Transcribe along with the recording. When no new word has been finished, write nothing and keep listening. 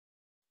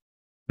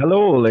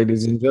Hello,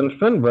 ladies and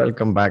gentlemen.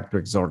 Welcome back to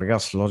Exotic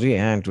Astrology.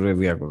 And today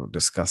we are going to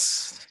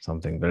discuss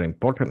something very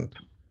important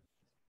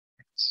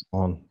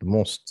on the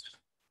most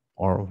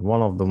or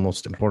one of the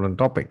most important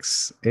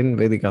topics in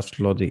Vedic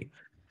astrology.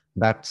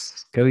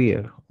 That's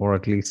career, or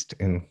at least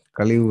in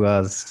Kali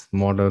Yuga's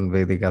modern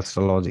Vedic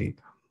astrology.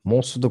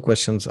 Most of the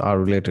questions are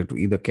related to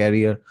either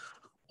career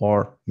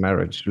or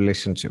marriage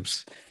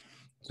relationships.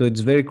 So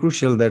it's very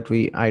crucial that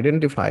we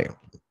identify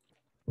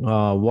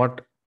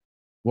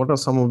what are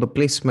some of the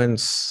placements,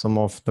 some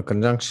of the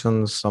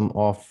conjunctions, some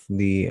of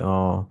the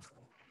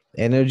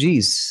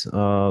energies,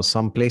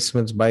 some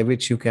placements by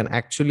which you can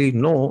actually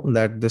know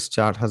that this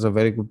chart has a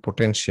very good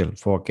potential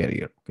for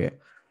career. Okay,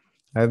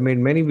 I've made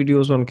many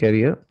videos on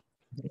career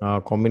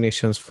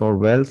combinations for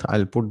wealth.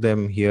 I'll put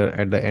them here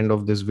at the end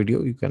of this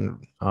video. You can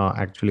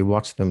actually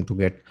watch them to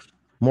get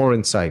more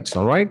insights.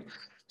 All right.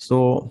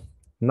 So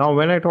now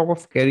when I talk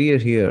of career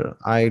here,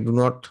 I do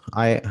not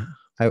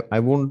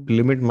I won't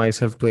limit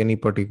myself to any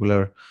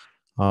particular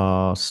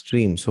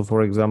stream. So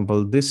for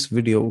example, this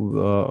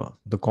video,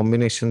 the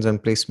combinations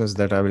and placements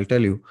that I will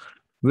tell you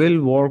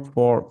will work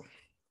for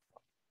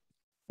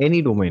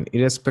any domain,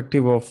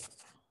 irrespective of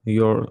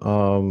your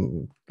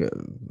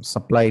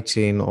supply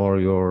chain or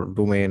your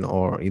domain,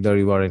 or either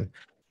you are in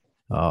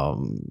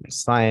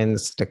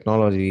science,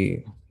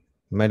 technology,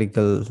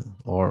 medical,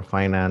 or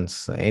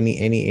finance, any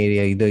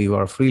area. Either you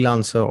are a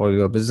freelancer, or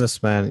you're a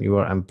businessman, you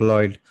are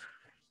employed,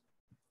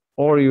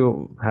 or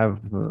you have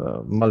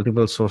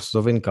multiple sources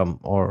of income,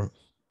 or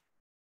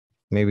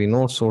maybe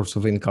no source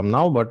of income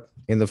now, but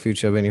in the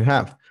future when you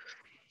have.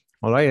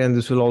 All right. And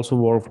this will also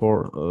work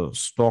for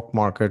stock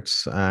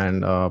markets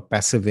and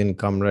passive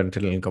income,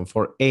 rental income.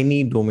 For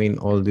any domain,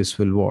 all this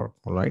will work.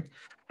 All right.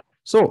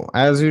 So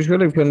as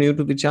usual, if you're new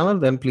to the channel,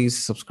 then please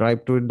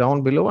subscribe to it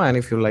down below. And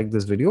if you like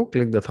this video,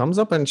 click the thumbs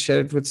up and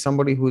share it with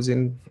somebody who is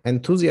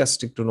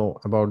enthusiastic to know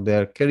about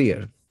their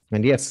career.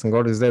 And yes,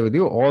 God is there with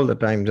you all the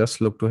time. Just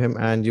look to him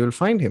and you'll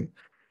find him.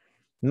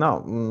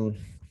 Now,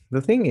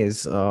 the thing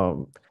is,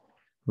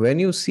 when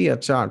you see a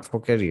chart for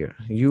career,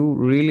 you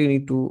really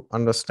need to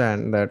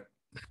understand that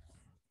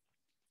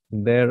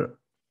there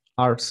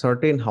are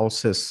certain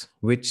houses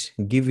which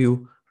give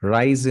you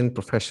rise in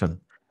profession,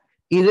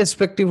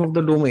 irrespective of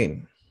the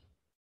domain,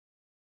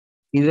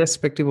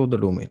 irrespective of the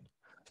domain.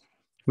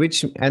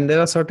 Which, and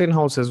there are certain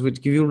houses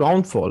which give you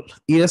downfall,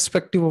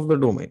 irrespective of the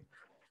domain.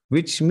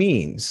 Which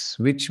means,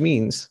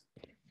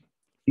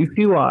 if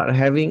you are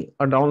having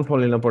a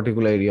downfall in a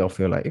particular area of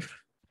your life,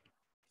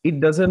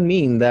 it doesn't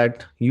mean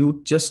that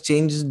you just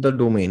change the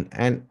domain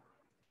and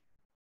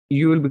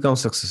you will become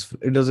successful.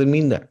 It doesn't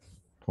mean that.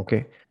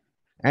 Okay.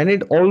 And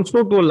it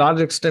also, to a large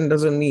extent,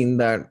 doesn't mean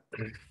that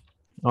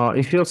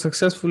if you're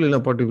successful in a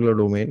particular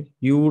domain,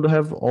 you would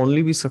have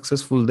only be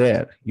successful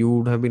there. You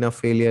would have been a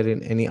failure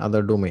in any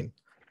other domain.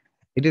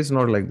 It is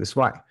not like this.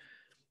 Why?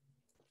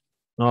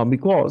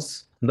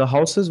 Because the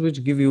houses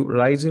which give you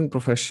rise in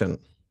profession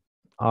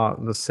are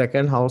the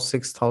second house,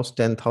 sixth house,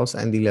 10th house,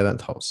 and the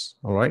 11th house.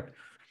 All right.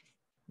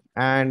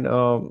 And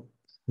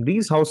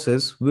these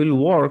houses will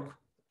work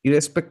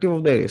irrespective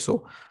of the area.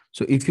 So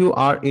if you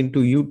are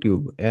into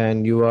YouTube,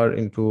 and you are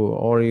into,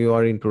 or you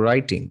are into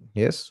writing,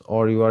 yes,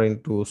 or you are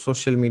into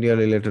social media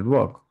related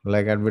work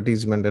like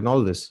advertisement and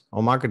all this,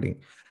 or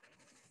marketing,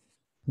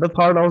 the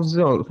third house is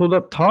so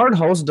the third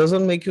house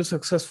doesn't make you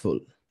successful.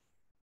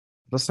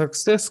 The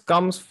success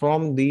comes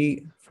from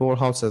the four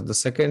houses, the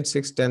second,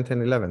 sixth, 10th,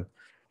 and 11th.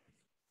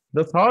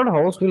 The third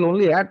house will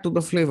only add to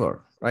the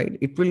flavor, right?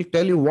 It will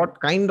tell you what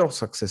kind of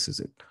success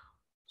is it.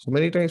 So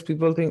many times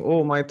people think,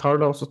 oh, my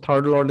third house, the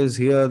third lord is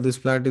here, this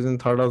planet is in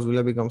third house, will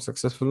I become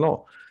successful?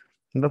 No.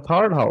 The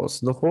third house,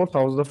 the fourth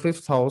house, the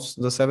fifth house,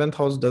 the seventh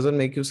house doesn't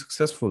make you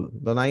successful.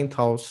 The ninth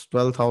house,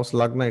 12th house,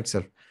 Lagna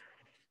itself.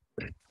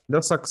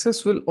 The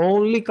success will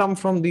only come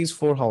from these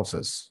four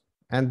houses.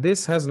 And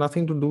this has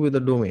nothing to do with the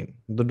domain.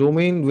 The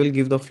domain will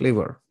give the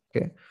flavor.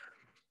 Okay.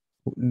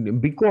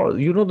 Because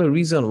you know the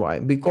reason why?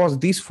 Because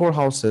these four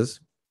houses,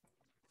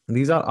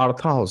 these are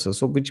Artha houses.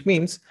 So which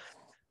means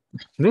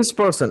this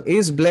person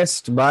is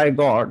blessed by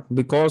God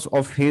because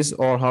of his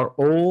or her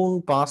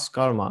own past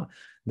karma,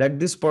 that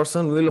this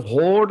person will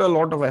hoard a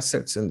lot of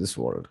assets in this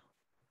world.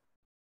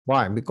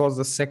 Why? Because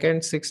the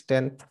second, sixth,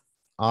 10th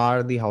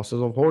are the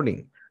houses of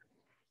hoarding.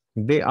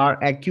 They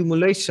are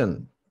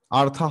accumulation,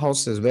 Artha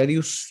houses, where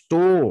you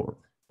store.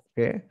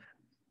 Okay.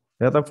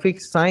 They are the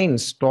fixed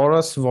signs,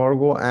 Taurus,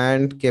 Virgo,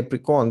 and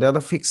Capricorn. They are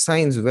the fixed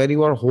signs where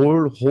you are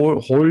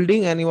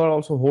holding, and you are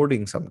also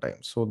hoarding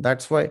sometimes. So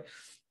that's why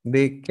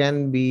they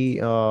can be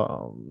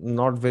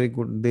not very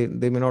good.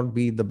 They may not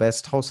be the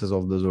best houses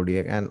of the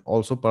zodiac. And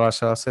also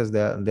Parashara says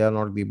they are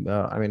not the,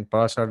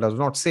 Parashara does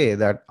not say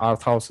that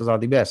Earth houses are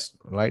the best,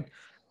 right?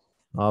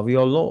 We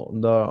all know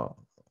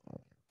the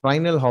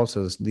final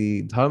houses,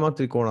 the Dharma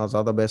Trikonas,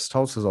 are the best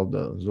houses of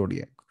the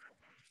zodiac.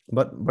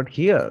 But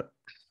here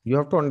you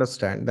have to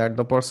understand that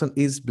the person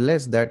is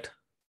blessed, that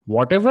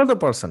whatever the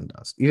person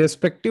does,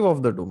 irrespective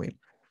of the domain,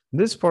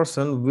 this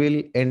person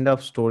will end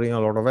up storing a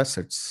lot of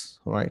assets,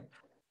 right?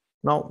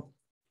 Now,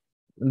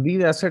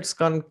 these assets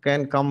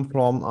can come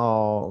from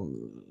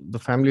the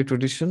family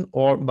tradition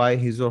or by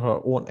his or her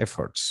own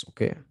efforts.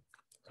 Okay,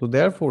 so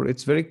therefore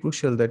it's very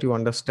crucial that you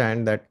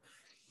understand that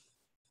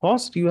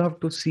first you have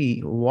to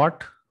see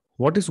what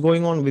is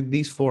going on with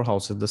these four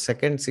houses, the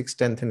second, sixth,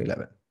 10th, and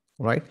 11th,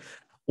 right?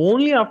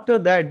 Only after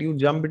that you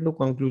jump into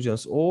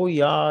conclusions. Oh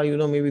yeah,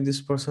 maybe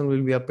this person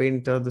will be a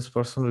painter, this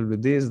person will be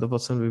this, the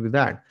person will be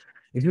that.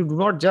 If you do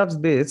not judge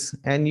this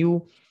and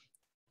you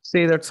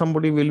say that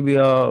somebody will be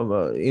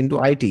into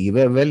IT,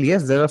 well,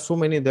 yes, there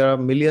are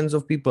millions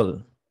of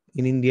people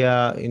in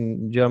India,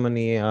 in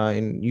Germany,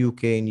 in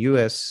UK, in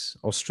US,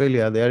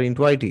 Australia, they are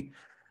into IT.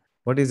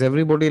 But is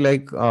everybody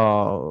like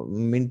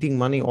minting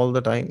money all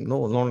the time?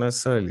 No, not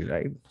necessarily,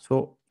 right?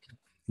 So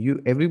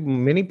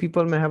many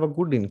people may have a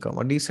good income,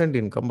 a decent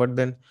income, but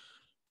then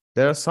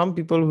there are some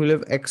people who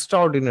have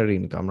extraordinary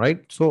income,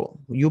 right? So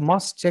you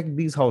must check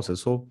these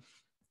houses. So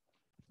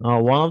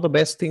one of the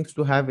best things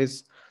to have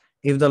is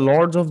if the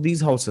lords of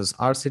these houses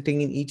are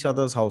sitting in each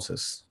other's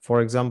houses.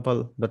 For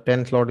example, the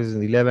 10th lord is in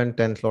the 11th,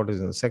 10th lord is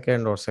in the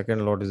second, or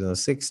second lord is in the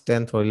 6th,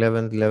 10th or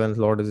 11th, 11th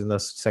lord is in the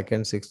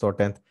second, 6th, or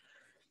 10th.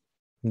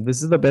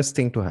 This is the best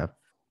thing to have.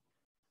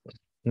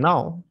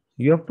 Now,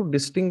 you have to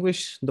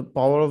distinguish the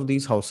power of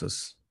these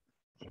houses.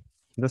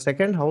 The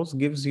second house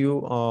gives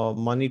you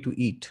money to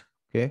eat.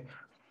 Okay.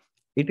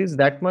 It is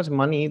that much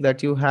money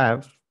that you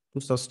have to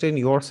sustain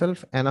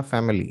yourself and a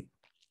family,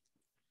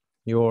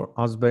 your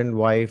husband,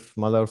 wife,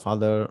 mother,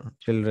 father,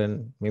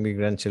 children, maybe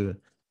grandchildren.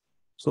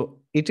 So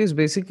it is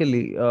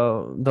basically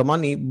the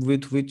money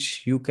with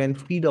which you can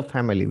feed a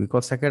family,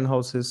 because second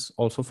house is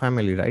also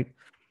family, right?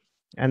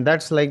 And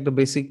that's like the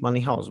basic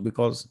money house,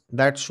 because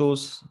that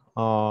shows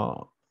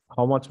how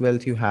much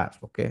wealth you have.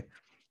 Okay,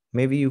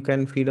 maybe you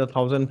can feed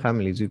 1,000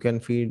 families, you can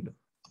feed 1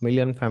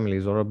 million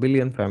families or 1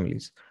 billion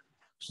families.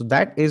 So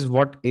that is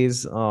what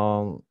is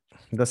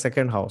the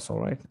second house. All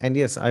right. And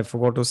yes, I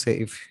forgot to say,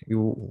 if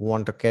you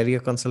want a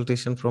career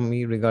consultation from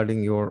me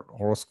regarding your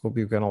horoscope,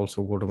 you can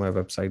also go to my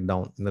website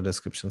down in the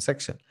description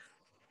section.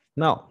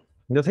 Now,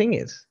 the thing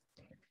is,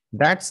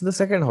 that's the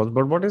second house.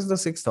 But what is the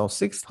sixth house?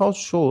 Sixth house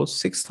shows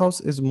sixth house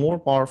is more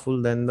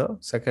powerful than the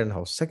second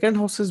house. Second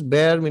house is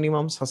bare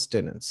minimum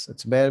sustenance,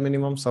 it's bare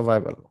minimum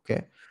survival.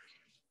 Okay.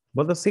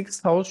 But the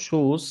sixth house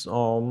shows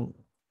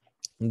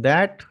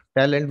that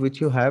talent which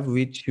you have,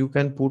 which you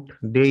can put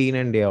day in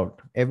and day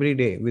out, every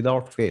day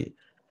without fail.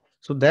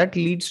 So that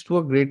leads to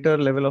a greater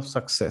level of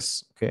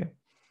success. Okay.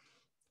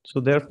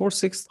 So therefore,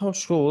 sixth house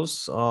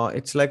shows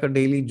it's like a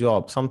daily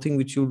job, something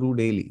which you do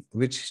daily,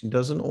 which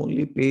doesn't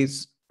only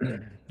pays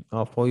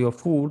for your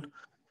food,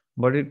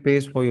 but it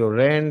pays for your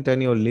rent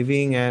and your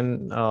living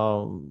and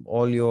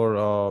all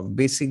your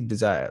basic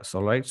desires.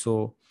 All right.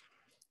 So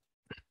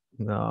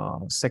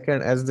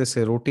second, as they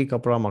say, roti,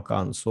 kapra,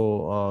 makan.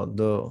 So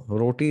the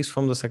roti is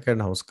from the second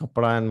house,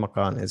 kapra and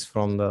makan is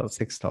from the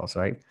sixth house,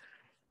 right?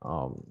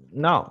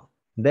 Now,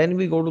 then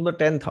we go to the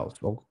 10th house.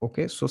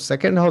 Okay. So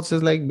second house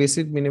is like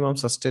basic minimum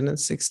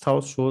sustenance. Sixth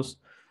house shows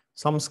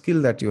some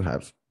skill that you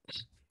have,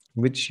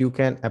 which you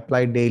can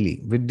apply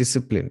daily with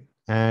discipline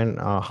and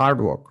hard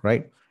work,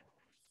 right?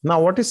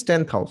 Now, what is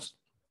 10th house?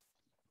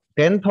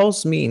 10th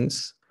house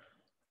means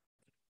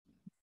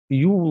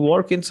you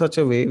work in such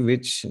a way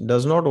which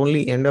does not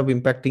only end up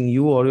impacting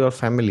you or your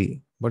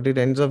family, but it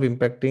ends up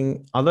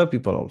impacting other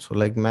people also,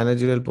 like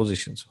managerial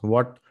positions.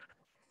 What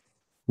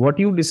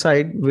you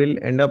decide will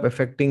end up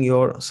affecting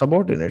your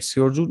subordinates,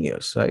 your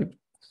juniors, right?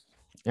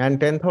 And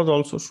 10th house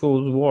also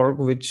shows work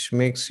which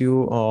makes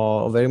you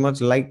very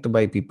much liked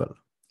by people.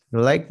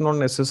 Like, not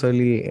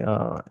necessarily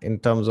in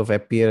terms of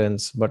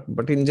appearance,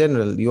 but in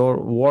general, your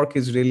work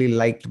is really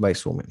liked by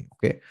so many.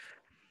 Okay.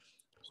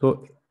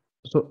 So,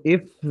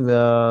 if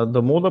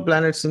the more the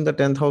planets in the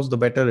 10th house, the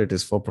better it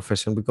is for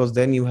profession, because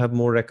then you have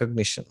more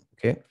recognition.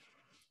 Okay.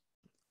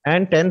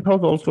 And 10th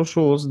house also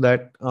shows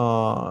that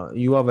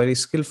you are very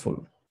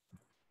skillful,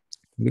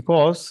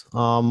 because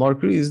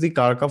Mercury is the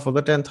karaka for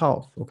the 10th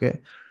house. Okay.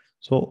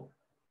 So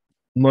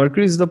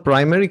Mercury is the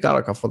primary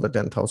karaka for the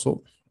 10th house.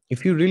 So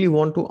if you really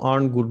want to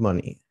earn good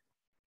money,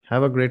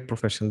 have a great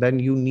profession, then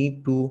you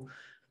need to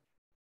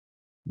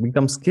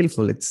become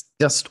skillful. It's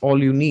just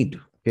all you need.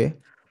 Okay.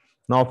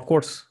 Now, of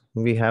course,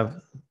 we have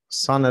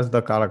Sun as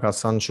the Karaka.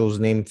 Sun shows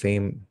name,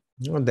 fame.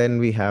 Then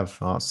we have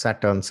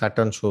Saturn.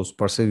 Saturn shows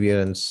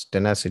perseverance,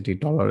 tenacity,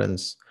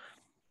 tolerance.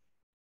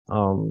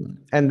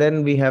 And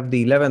then we have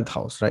the 11th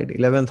house, right?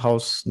 11th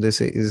house,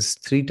 this is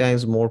 3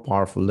 times more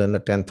powerful than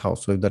the 10th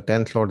house. So if the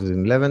 10th lord is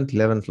in 11th,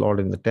 11th lord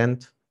in the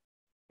 10th,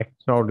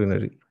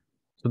 extraordinary.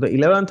 So the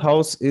 11th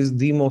house is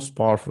the most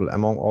powerful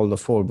among all the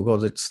four,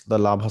 because it's the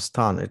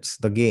labhastan, it's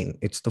the gain,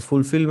 it's the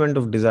fulfillment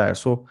of desire.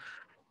 So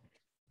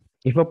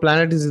if a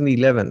planet is in the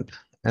 11th,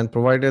 and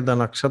provided the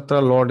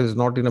nakshatra lord is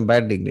not in a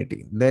bad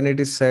dignity, then it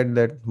is said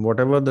that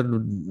whatever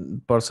the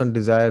person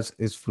desires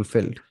is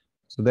fulfilled.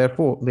 So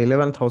therefore, the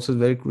 11th house is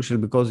very crucial,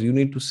 because you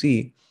need to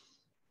see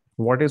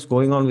what is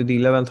going on with the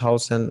 11th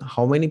house and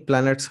how many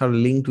planets are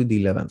linked with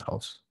the 11th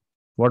house.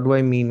 What do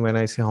I mean when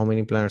I say how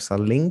many planets are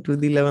linked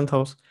with the 11th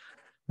house?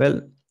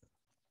 Well,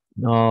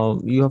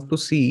 you have to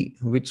see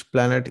which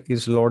planet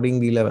is lording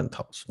the 11th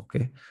house.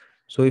 Okay.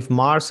 So if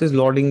Mars is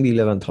lording the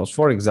 11th house,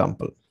 for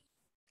example,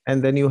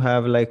 and then you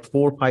have like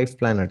 4 5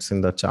 planets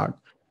in the chart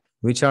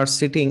which are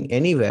sitting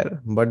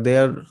anywhere, but they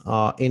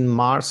are in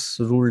Mars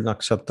ruled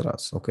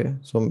nakshatras. Okay.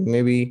 So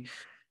maybe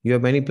you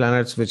have many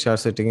planets which are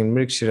sitting in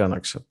Mrikshira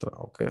nakshatra.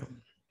 Okay.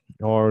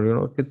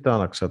 Or, Chitta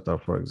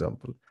nakshatra, for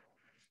example.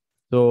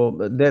 So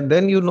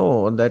then you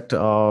know that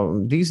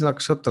these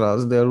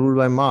nakshatras, they are ruled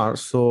by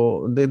Mars.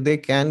 So they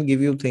can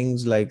give you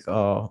things like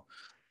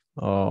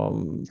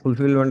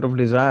fulfillment of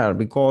desire,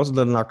 because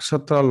the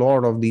nakshatra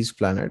lord of these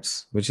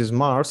planets, which is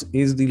Mars,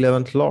 is the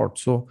 11th lord.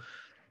 So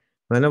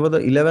whenever the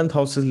 11th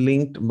house is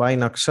linked by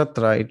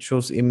nakshatra, it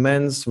shows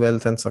immense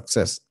wealth and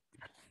success.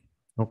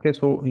 Okay,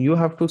 so you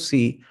have to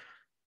see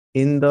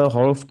in the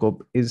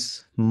horoscope,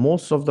 is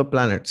most of the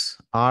planets,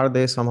 are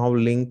they somehow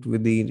linked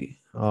with the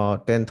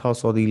 10th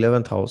house or the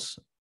 11th house,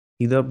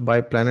 either by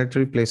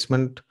planetary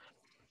placement,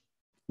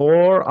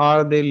 or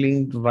are they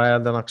linked via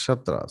the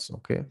nakshatras?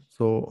 Okay,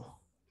 so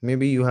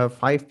maybe you have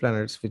 5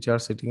 planets which are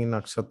sitting in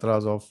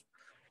nakshatras of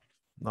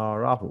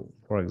Rahu,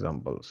 for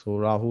example. So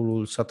Rahu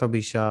rules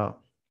Satabhisha.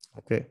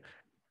 Okay,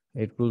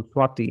 it rules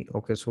Swati.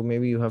 Okay, so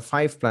maybe you have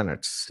 5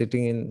 planets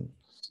sitting in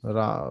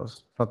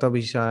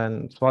Satabhisha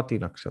and Swati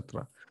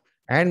nakshatra.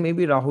 And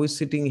maybe Rahu is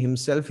sitting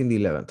himself in the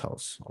 11th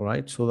house. All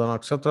right. So the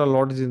nakshatra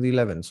lord is in the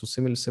 11th. So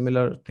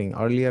similar thing.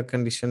 Earlier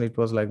condition, it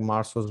was like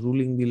Mars was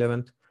ruling the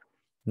 11th.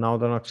 Now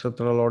the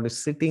nakshatra lord is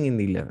sitting in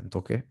the 11th.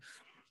 Okay.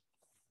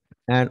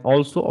 And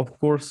also, of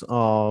course,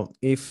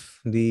 if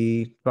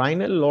the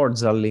trinal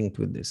lords are linked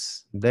with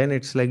this, then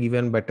it's like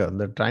even better.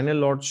 The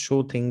trinal lords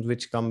show things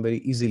which come very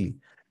easily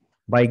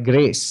by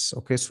grace.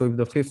 Okay. So if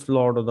the fifth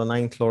lord or the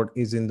ninth lord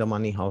is in the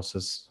money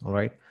houses, all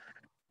right,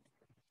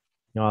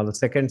 the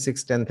second,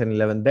 sixth, 10th, and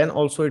 11th, then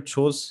also it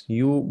shows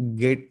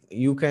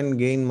you can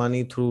gain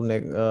money through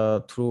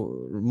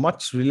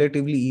much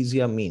relatively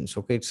easier means.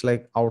 Okay, it's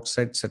like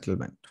outside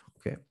settlement.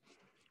 Okay,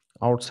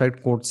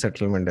 outside court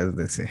settlement, as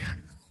they say.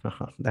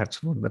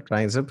 That's what the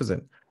trines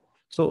represent.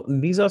 So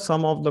these are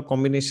some of the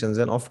combinations,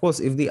 and of course,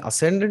 if the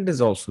ascendant is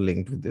also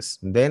linked with this,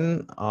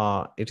 then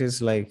it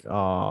is like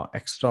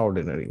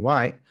extraordinary.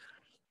 Why?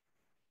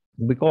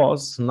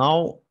 Because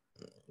now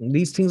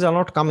these things are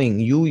not coming,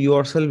 you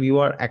yourself, you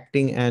are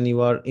acting and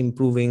you are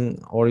improving,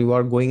 or you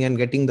are going and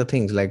getting the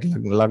things like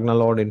lagna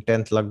lord in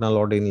 10th, lagna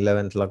lord in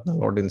 11th, lagna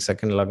lord in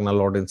 2nd, lagna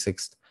lord in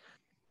 6th.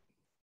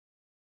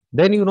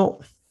 Then you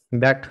know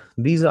that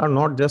these are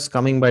not just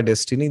coming by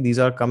destiny, these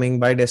are coming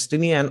by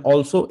destiny, and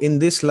also in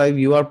this life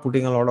you are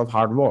putting a lot of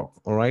hard work.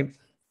 All right.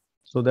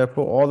 So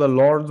therefore all the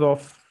lords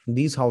of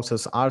these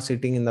houses are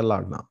sitting in the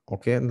lagna.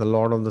 Okay, the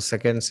lord of the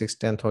 2nd, 6th,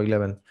 10th, or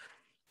 11th.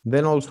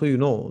 Then also you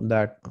know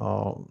that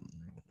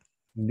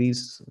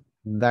these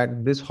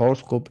that this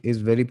horoscope is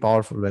very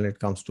powerful when it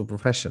comes to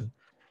profession.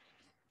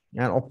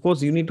 And of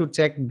course you need to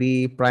check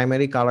the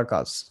primary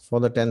karakas for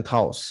the 10th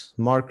house.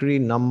 Mercury,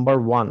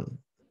 number 1.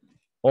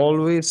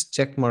 Always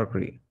check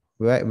Mercury.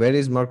 Where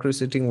is Mercury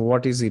sitting?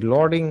 What is he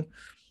lording?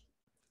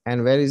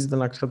 And where is the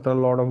nakshatra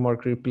lord of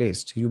Mercury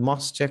placed? You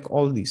must check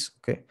all these.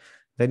 Okay.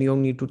 Then you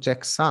need to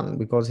check Sun,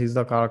 because he's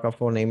the karaka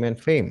for name and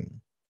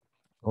fame.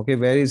 Okay,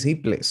 where is he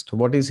placed?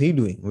 What is he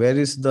doing? Where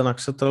is the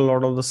nakshatra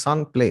lord of the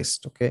Sun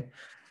placed? Okay,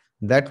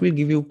 that will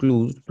give you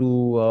clues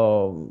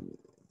to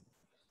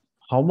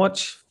how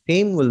much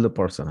fame will the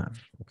person have.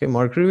 Okay,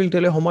 Mercury will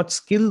tell you how much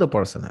skill the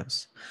person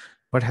has,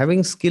 but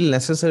having skill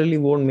necessarily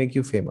won't make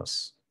you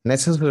famous,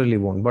 necessarily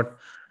won't. But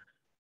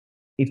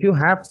if you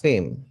have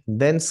fame,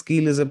 then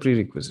skill is a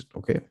prerequisite.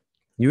 Okay,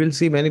 you will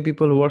see many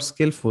people who are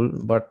skillful,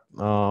 but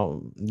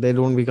they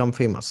don't become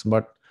famous.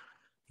 But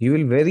you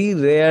will very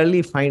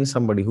rarely find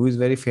somebody who is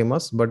very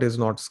famous but is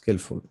not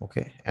skillful.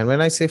 Okay, and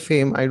when I say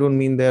fame, I don't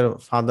mean their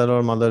father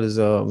or mother is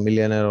a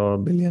millionaire or a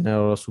billionaire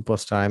or a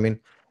superstar. I mean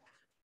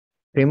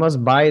famous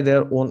by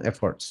their own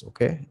efforts.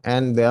 Okay,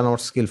 and they are not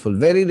skillful.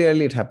 Very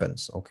rarely it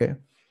happens. Okay,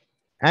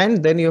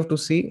 and then you have to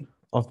see,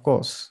 of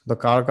course, the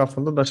karaka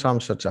from the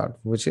dashamsha chart,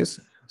 which is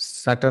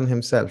Saturn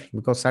himself,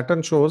 because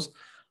Saturn shows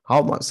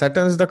how much.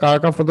 Saturn is the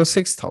karaka for the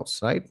 6th house,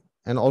 right,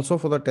 and also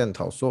for the 10th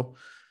house. So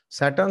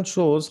Saturn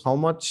shows how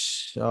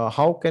much,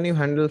 how can you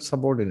handle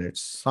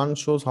subordinates. Sun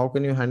shows how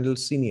can you handle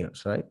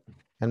seniors, right,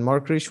 and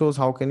Mercury shows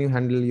how can you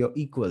handle your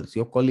equals,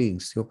 your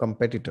colleagues, your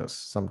competitors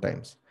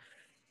sometimes.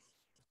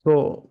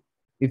 So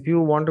if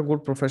you want a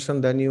good profession,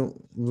 then you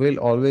will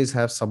always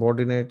have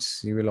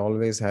subordinates, you will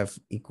always have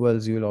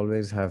equals, you will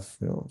always have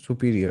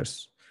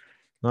superiors.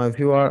 Now, if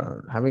you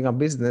are having a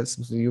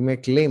business, you may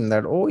claim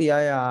that, oh yeah,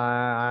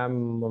 yeah,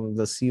 I'm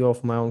the CEO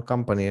of my own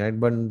company, right?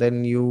 But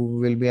then you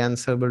will be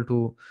answerable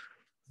to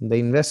the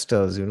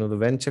investors, the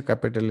venture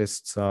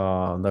capitalists,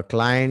 the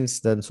clients,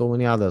 then so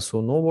many others.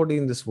 So nobody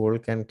in this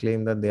world can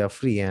claim that they are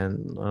free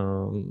and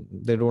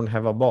they don't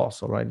have a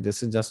boss. All right,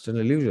 this is just an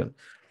illusion.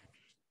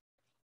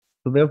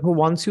 So therefore,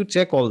 once you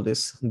check all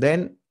this,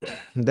 then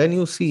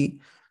you see.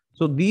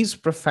 So these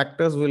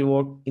factors will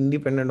work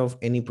independent of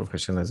any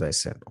profession, as I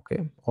said,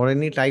 okay, or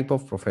any type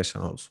of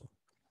profession also.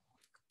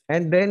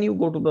 and then you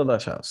go to the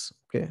dashas.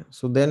 Okay,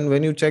 so then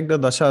when you check the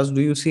dashas,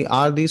 do you see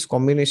are these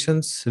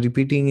combinations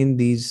repeating in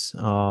these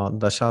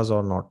dashas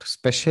or not,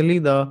 especially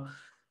the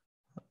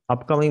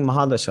upcoming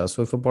mahadasha.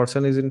 So if a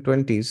person is in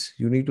 20s,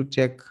 you need to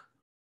check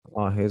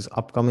his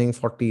upcoming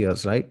 40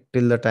 years, right,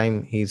 till the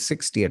time he's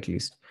 60 at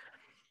least.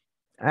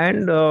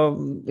 And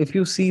if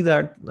you see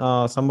that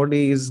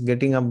somebody is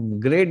getting a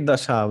great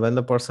dasha when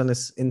the person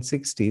is in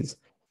 60s,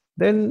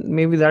 then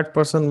maybe that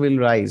person will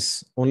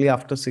rise only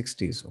after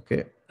 60s.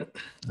 Okay,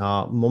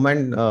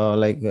 moment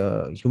like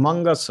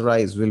humongous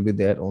rise will be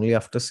there only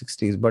after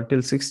 60s, but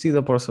till 60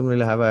 the person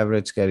will have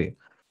average career.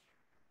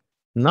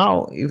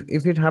 Now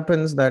if it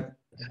happens that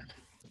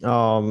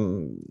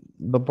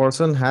the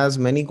person has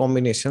many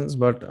combinations,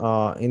 but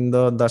in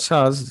the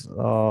dashas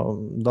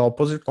the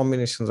opposite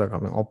combinations are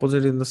coming,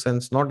 opposite in the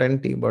sense not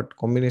anti but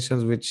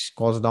combinations which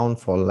cause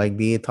downfall, like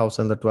the 8th house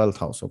and the 12th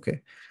house.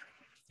 Okay,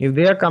 if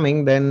they are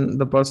coming, then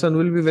the person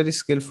will be very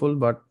skillful,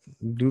 but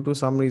due to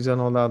some reason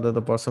or the other,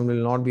 the person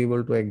will not be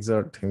able to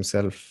exert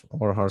himself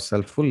or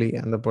herself fully,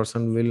 and the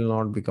person will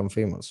not become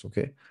famous.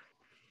 Okay.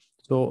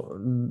 So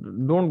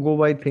don't go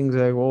by things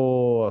like,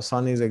 oh,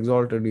 sun is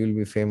exalted, you'll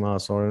be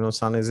famous, or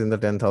sun is in the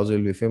 10th house,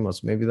 you'll be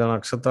famous. Maybe the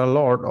nakshatra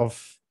lord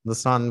of the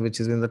sun, which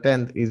is in the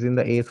 10th, is in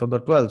the 8th or the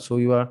 12th. So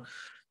you are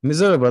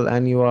miserable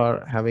and you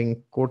are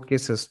having court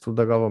cases to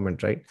the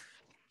government, right?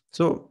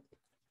 So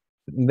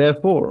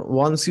therefore,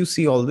 once you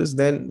see all this,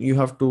 then you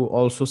have to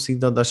also see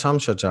the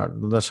Dashamsha chart.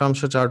 The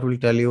Dashamsha chart will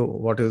tell you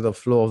what is the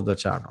flow of the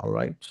chart. All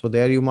right. So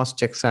there you must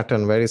check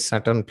Saturn. Where is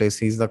Saturn placed?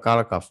 He's the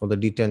Karaka for the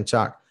D10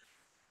 chart.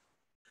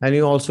 And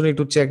you also need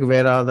to check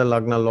where are the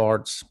Lagna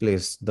Lords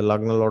placed. The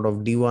Lagna Lord of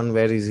D1,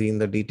 where is he in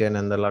the D10?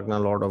 And the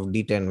Lagna Lord of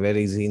D10, where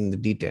is he in the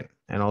D10?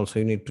 And also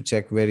you need to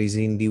check where is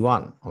he in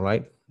D1. All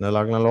right. The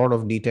Lagna Lord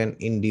of D10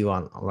 in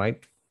D1. All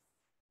right.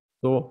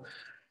 So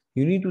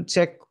you need to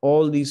check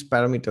all these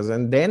parameters.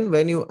 And then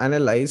when you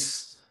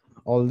analyze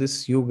all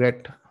this, you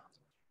get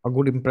a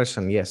good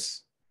impression.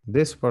 Yes,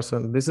 this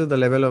person, this is the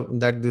level of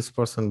that this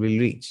person will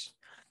reach.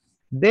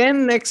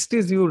 Then next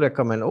is you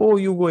recommend, oh,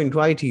 you go into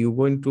IT, you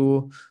go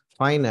into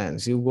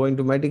finance, you go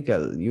into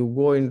medical, you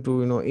go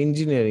into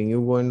engineering,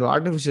 you go into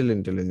artificial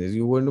intelligence,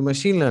 you go into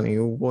machine learning,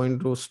 you go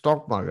into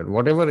stock market,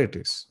 whatever it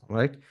is,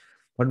 right?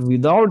 But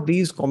without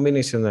these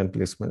combinations and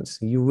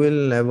placements, you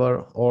will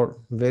never or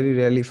very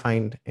rarely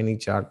find any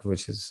chart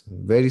which is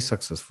very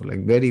successful,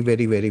 like very,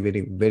 very, very,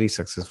 very, very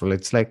successful.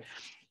 It's like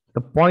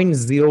the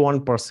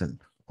 0.01%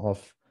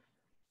 of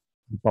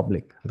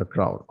public, the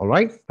crowd. All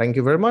right. Thank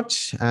you very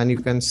much. And you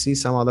can see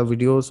some other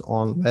videos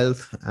on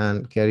wealth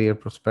and career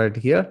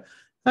prosperity here.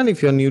 And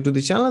if you're new to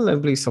the channel,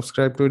 then please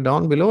subscribe to it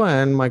down below.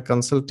 And my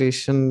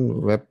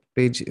consultation web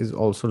page is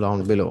also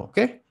down below.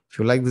 Okay. If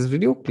you like this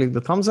video, click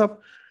the thumbs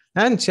up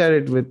and share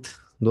it with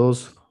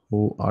those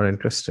who are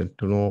interested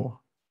to know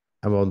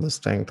about the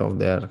strength of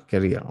their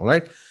career. All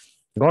right.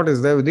 God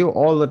is there with you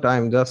all the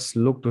time. Just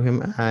look to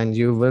Him and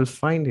you will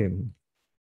find Him.